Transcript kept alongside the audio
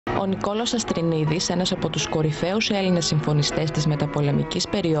Ο Νικόλος Αστρινίδης, ένας από τους κορυφαίους Έλληνες συμφωνιστές της μεταπολεμικής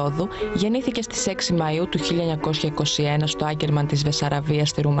περίοδου, γεννήθηκε στις 6 Μαΐου του 1921 στο Άγκερμαν της Βεσαραβίας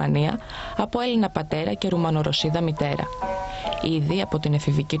στη Ρουμανία, από Έλληνα πατέρα και Ρουμανορωσίδα μητέρα. Ήδη από την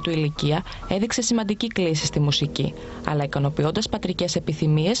εφηβική του ηλικία έδειξε σημαντική κλίση στη μουσική, αλλά ικανοποιώντας πατρικές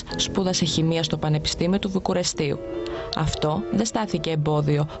επιθυμίες, σπούδασε χημεία στο Πανεπιστήμιο του Βουκουρεστίου. Αυτό δεν στάθηκε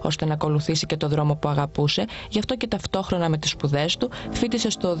εμπόδιο ώστε να ακολουθήσει και το δρόμο που αγαπούσε, γι' αυτό και ταυτόχρονα με τις σπουδές του φοιτησε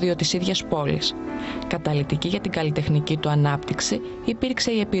στο οδείο της ίδιας πόλης. Καταλυτική για την καλλιτεχνική του ανάπτυξη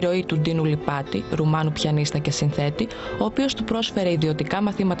υπήρξε η επιρροή του Ντίνου Λιπάτη, Ρουμάνου πιανίστα και συνθέτη, ο οποίος του πρόσφερε ιδιωτικά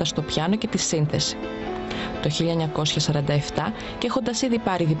μαθήματα στο πιάνο και τη σύνθεση. Το 1947, και έχοντας ήδη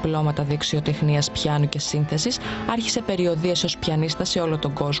πάρει διπλώματα δεξιοτεχνίας πιάνου και σύνθεσης, άρχισε περιοδίες ως πιανίστα σε όλο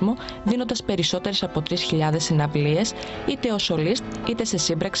τον κόσμο, δίνοντας περισσότερες από 3.000 συναυλίες, είτε ως σολίστ είτε σε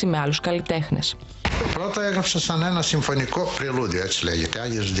σύμπραξη με άλλους καλλιτέχνες. Πρώτα έγραψα σαν ένα συμφωνικό πρελούδιο, έτσι λέγεται,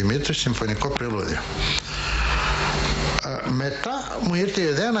 Άγιος Δημήτρης, συμφωνικό πρελούδιο. Μετά μου ήρθε η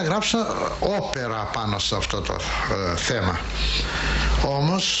ιδέα να γράψω όπερα πάνω σε αυτό το θέμα.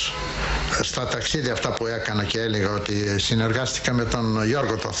 Όμως, στα ταξίδια αυτά που έκανα και έλεγα ότι συνεργάστηκα με τον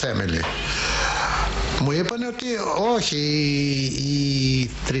Γιώργο το Θέμελη, μου είπαν ότι όχι, η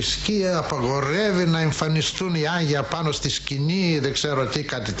θρησκεία απαγορεύει να εμφανιστούν οι Άγια πάνω στη σκηνή, δεν ξέρω τι,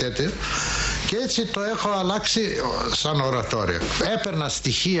 κάτι τέτοιο, και έτσι το έχω αλλάξει σαν ορατόριο. Έπαιρνα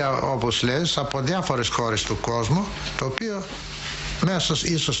στοιχεία, όπως λες, από διάφορες χώρες του κόσμου, το οποίο μέσα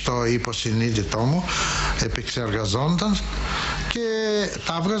ίσως στο υποσυνείδητό μου επεξεργαζόνταν και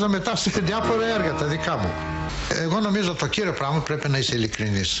τα βγάζα μετά σε διάφορα έργα τα δικά μου. Εγώ νομίζω το κύριο πράγμα πρέπει να είσαι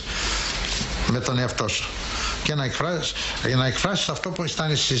ειλικρινής με τον εαυτό σου και να εκφράσεις αυτό που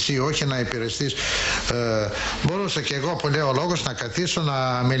αισθάνεσαι εσύ, όχι να υπηρεστείς. Μπορούσα και εγώ που λέω ο λόγος να καθίσω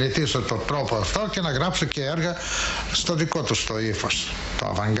να μελετήσω τον τρόπο αυτό και να γράψω και έργα στο δικό του το ύφος, το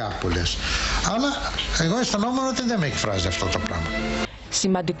αβανγκάρ που λες. Αλλά εγώ αισθανόμουν ότι δεν με εκφράζει αυτό το πράγμα.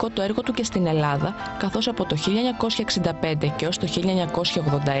 Σημαντικό το έργο του και στην Ελλάδα, καθώς από το 1965 και ως το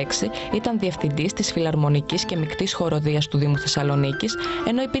 1986 ήταν διευθυντής της Φιλαρμονικής και Μικτής Χοροδίας του Δήμου Θεσσαλονίκης,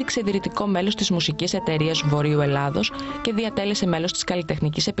 ενώ υπήρξε ιδρυτικό μέλος της Μουσικής Εταιρείας Βορείου Ελλάδος και διατέλεσε μέλος της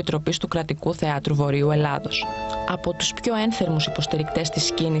Καλλιτεχνικής Επιτροπής του Κρατικού Θεάτρου Βορείου Ελλάδος. Από τους πιο ένθερμους υποστηρικτές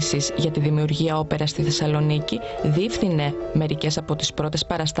της κίνησης για τη δημιουργία όπερας στη Θεσσαλονίκη, διεύθυνε μερικές από τις πρώτες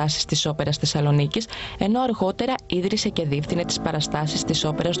παραστάσεις της όπερας Θεσσαλονίκης, ενώ αργότερα ίδρυσε και διεύθυνε τις παραστάσεις της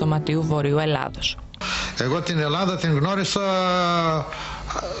όπερας Δωματίου Βορείου Ελλάδος. Εγώ την Ελλάδα την γνώρισα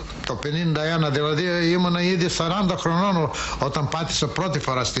το 1951, δηλαδή ήμουν ήδη 40 χρονών όταν πάτησα πρώτη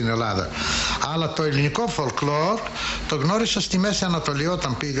φορά στην Ελλάδα. Αλλά το ελληνικό folklore το γνώρισα στη Μέση Ανατολή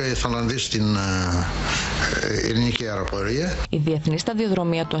όταν πήγα οι Ολλανδοί στην ελληνική αεροπορία. Η διεθνή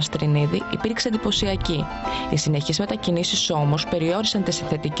σταδιοδρομία του Αστρινίδη υπήρξε εντυπωσιακή. Οι συνεχείς μετακινήσεις όμως περιόρισαν τη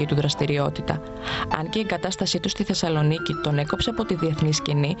συνθετική του δραστηριότητα. Αν και η εγκατάστασή του στη Θεσσαλονίκη τον έκοψε από τη διεθνή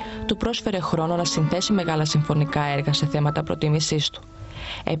σκηνή, του πρόσφερε χρόνο να συνθέσει μεγάλα συμφωνικά έργα σε θέματα προτίμησής του.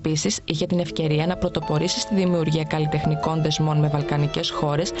 Επίσης, είχε την ευκαιρία να πρωτοπορήσει στη δημιουργία καλλιτεχνικών δεσμών με βαλκανικές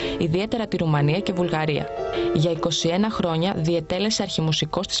χώρες, ιδιαίτερα τη Ρουμανία και Βουλγαρία. Για 21 χρόνια διετέλεσε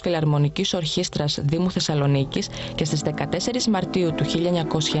αρχιμουσικός της Φιλαρμονικής Ορχήστρας Δήμου Θεσσαλονίκης και στις 14 Μαρτίου του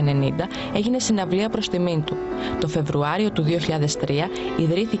 1990 έγινε συναυλία προς τιμήν του. Το Φεβρουάριο του 2003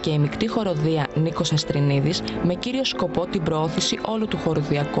 ιδρύθηκε η Μικτή Χοροδία Νίκος Αστρινίδης με κύριο σκοπό την προώθηση όλου του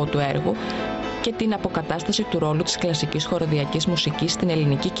χοροδιακού του έργου και την αποκατάσταση του ρόλου της κλασικής χοροδιακής μουσικής στην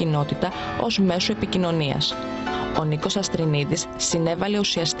ελληνική κοινότητα ως μέσο επικοινωνίας. Ο Νίκος Αστρινίδης συνέβαλε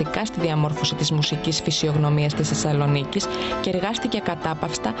ουσιαστικά στη διαμόρφωση της μουσικής φυσιογνωμίας της Θεσσαλονίκης και εργάστηκε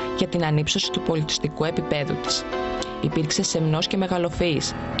ακατάπαυστα για την ανύψωση του πολιτιστικού επίπεδου της. Υπήρξε σεμνός και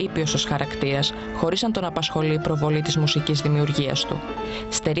μεγαλοφυής, ήπιος ως χαρακτήρας, χωρίς να τον απασχολεί η προβολή της μουσικής δημιουργίας του.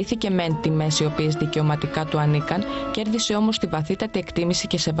 Στερήθηκε μεν τιμές οι οποίες δικαιωματικά του ανήκαν, κέρδισε όμως τη βαθύτατη εκτίμηση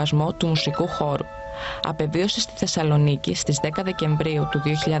και σεβασμό του μουσικού χώρου. Απεβίωσε στη Θεσσαλονίκη στις 10 Δεκεμβρίου του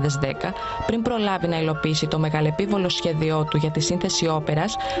 2010, πριν προλάβει να υλοποιήσει το μεγαλεπίβολο σχέδιό του για τη σύνθεση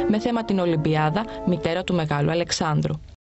όπερας με θέμα την Ολυμπιάδα, μητέρα του Μεγάλου Αλεξάνδρου.